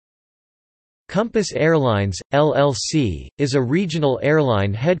Compass Airlines, LLC, is a regional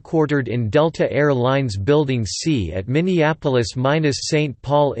airline headquartered in Delta Air Lines Building C at Minneapolis-St.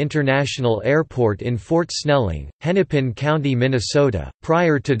 Paul International Airport in Fort Snelling, Hennepin County, Minnesota.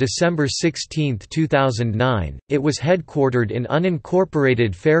 Prior to December 16, 2009, it was headquartered in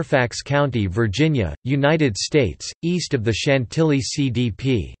unincorporated Fairfax County, Virginia, United States, east of the Chantilly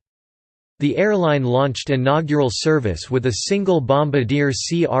CDP. The airline launched inaugural service with a single Bombardier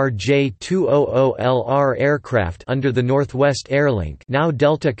CRJ-200LR aircraft under the Northwest Airlink, now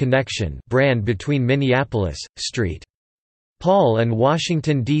Delta Connection, brand between Minneapolis, St. Paul and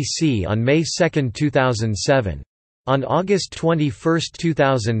Washington, D.C. on May 2, 2007. On August 21,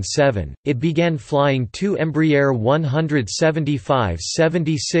 2007, it began flying two Embraer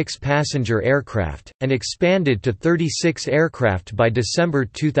 175-76 passenger aircraft, and expanded to 36 aircraft by December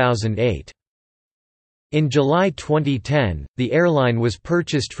 2008. In July 2010, the airline was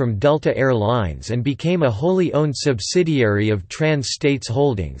purchased from Delta Air Lines and became a wholly owned subsidiary of Trans-States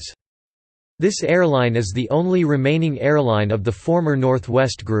Holdings. This airline is the only remaining airline of the former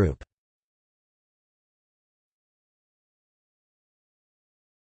Northwest Group.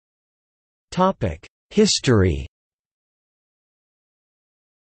 History.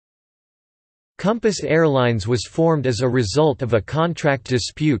 Compass Airlines was formed as a result of a contract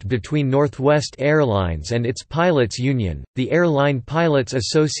dispute between Northwest Airlines and its pilots' union, the Airline Pilots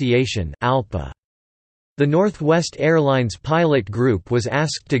Association (ALPA). The Northwest Airlines pilot group was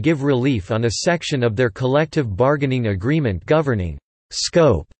asked to give relief on a section of their collective bargaining agreement governing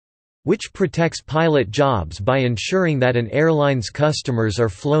scope, which protects pilot jobs by ensuring that an airline's customers are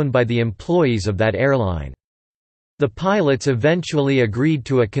flown by the employees of that airline. The pilots eventually agreed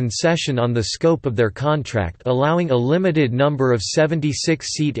to a concession on the scope of their contract, allowing a limited number of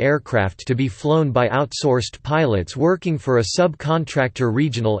 76-seat aircraft to be flown by outsourced pilots working for a subcontractor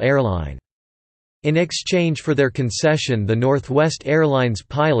regional airline. In exchange for their concession, the Northwest Airlines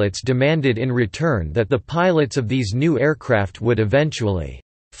pilots demanded in return that the pilots of these new aircraft would eventually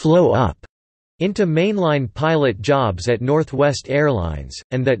flow up into mainline pilot jobs at Northwest Airlines,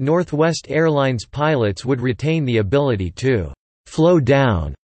 and that Northwest Airlines pilots would retain the ability to flow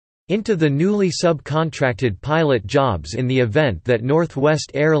down into the newly subcontracted pilot jobs in the event that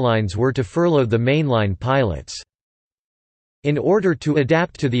Northwest Airlines were to furlough the mainline pilots. In order to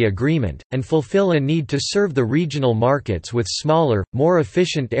adapt to the agreement, and fulfill a need to serve the regional markets with smaller, more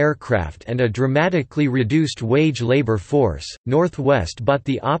efficient aircraft and a dramatically reduced wage labor force, Northwest bought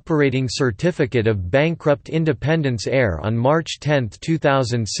the operating certificate of bankrupt Independence Air on March 10,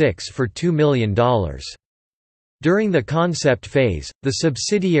 2006 for $2 million. During the concept phase, the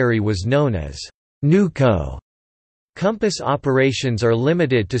subsidiary was known as NewCo. Compass operations are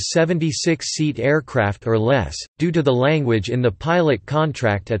limited to 76-seat aircraft or less, due to the language in the pilot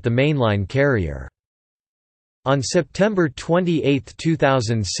contract at the mainline carrier. On September 28,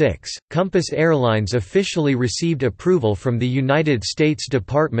 2006, Compass Airlines officially received approval from the United States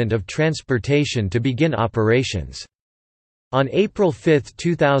Department of Transportation to begin operations. On April 5,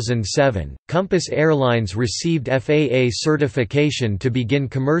 2007, Compass Airlines received FAA certification to begin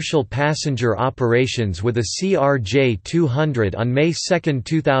commercial passenger operations with a CRJ-200 on May 2,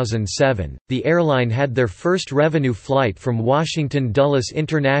 2007. The airline had their first revenue flight from Washington Dulles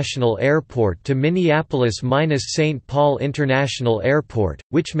International Airport to Minneapolis-St. Paul International Airport,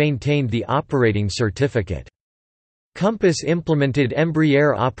 which maintained the operating certificate. Compass implemented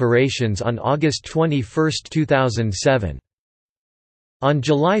Embraer operations on August 21, 2007. On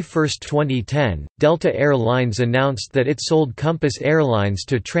July 1, 2010, Delta Air Lines announced that it sold Compass Airlines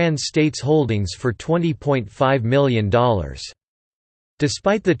to Trans-States Holdings for $20.5 million.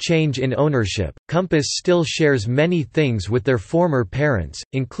 Despite the change in ownership, Compass still shares many things with their former parents,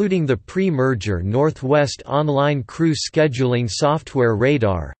 including the pre-merger Northwest online crew scheduling software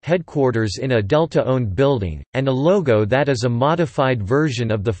Radar, headquarters in a Delta-owned building, and a logo that is a modified version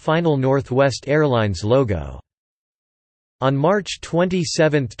of the final Northwest Airlines logo. On March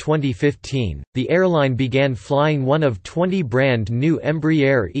 27, 2015, the airline began flying one of 20 brand new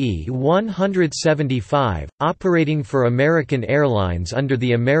Embraer E-175, operating for American Airlines under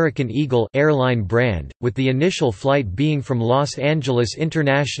the American Eagle airline brand, with the initial flight being from Los Angeles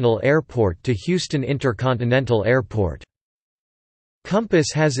International Airport to Houston Intercontinental Airport. Compass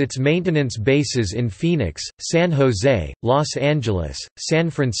has its maintenance bases in Phoenix, San Jose, Los Angeles,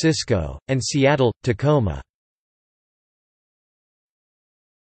 San Francisco, and Seattle, Tacoma.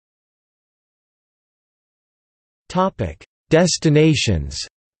 Destinations.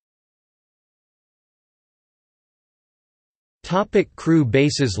 Crew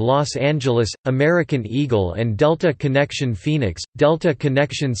bases: Los Angeles, American Eagle and Delta Connection Phoenix, Delta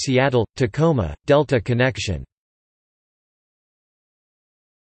Connection Seattle, Tacoma, Delta Connection.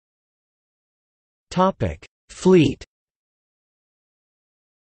 Fleet.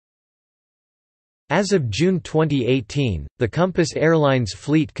 As of June 2018, the Compass Airlines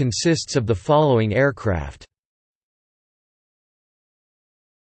fleet consists of the following aircraft.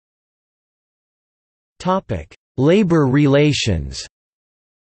 Labor relations.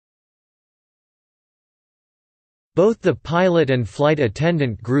 Both the pilot and flight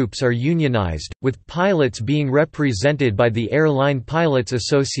attendant groups are unionized, with pilots being represented by the Airline Pilots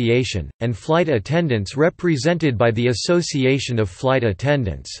Association, and flight attendants represented by the Association of Flight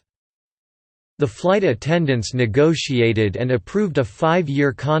Attendants. The flight attendants negotiated and approved a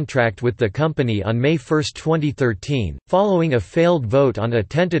 5-year contract with the company on May 1, 2013, following a failed vote on a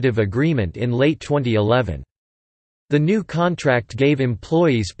tentative agreement in late 2011. The new contract gave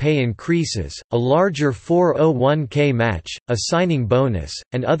employees pay increases, a larger 401k match, a signing bonus,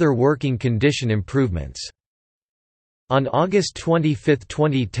 and other working condition improvements. On August 25,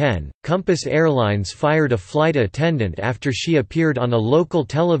 2010, Compass Airlines fired a flight attendant after she appeared on a local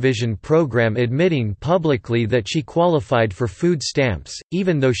television program admitting publicly that she qualified for food stamps,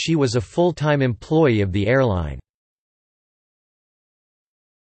 even though she was a full-time employee of the airline.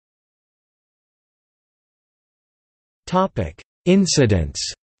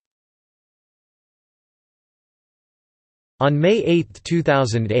 Incidents. On May 8,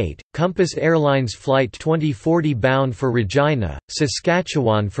 2008, Compass Airlines Flight 2040 bound for Regina,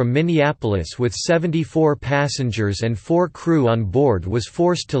 Saskatchewan from Minneapolis with 74 passengers and 4 crew on board was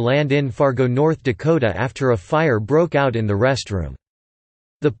forced to land in Fargo, North Dakota after a fire broke out in the restroom.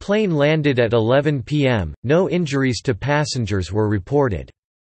 The plane landed at 11 p.m., no injuries to passengers were reported.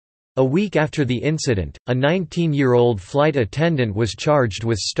 A week after the incident, a 19-year-old flight attendant was charged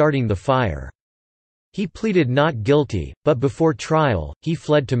with starting the fire. He pleaded not guilty, but before trial, he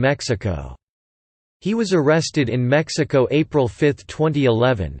fled to Mexico. He was arrested in Mexico April 5,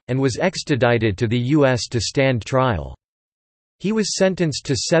 2011, and was extradited to the U.S. to stand trial. He was sentenced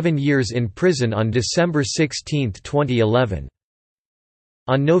to 7 years in prison on December 16, 2011.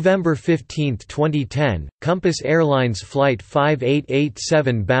 On November 15, 2010, Compass Airlines Flight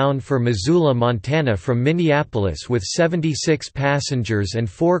 5887 bound for Missoula, Montana from Minneapolis with 76 passengers and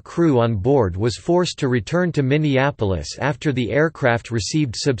 4 crew on board was forced to return to Minneapolis after the aircraft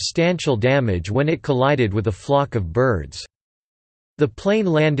received substantial damage when it collided with a flock of birds. The plane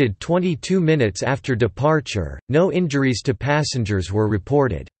landed 22 minutes after departure, no injuries to passengers were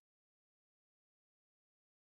reported.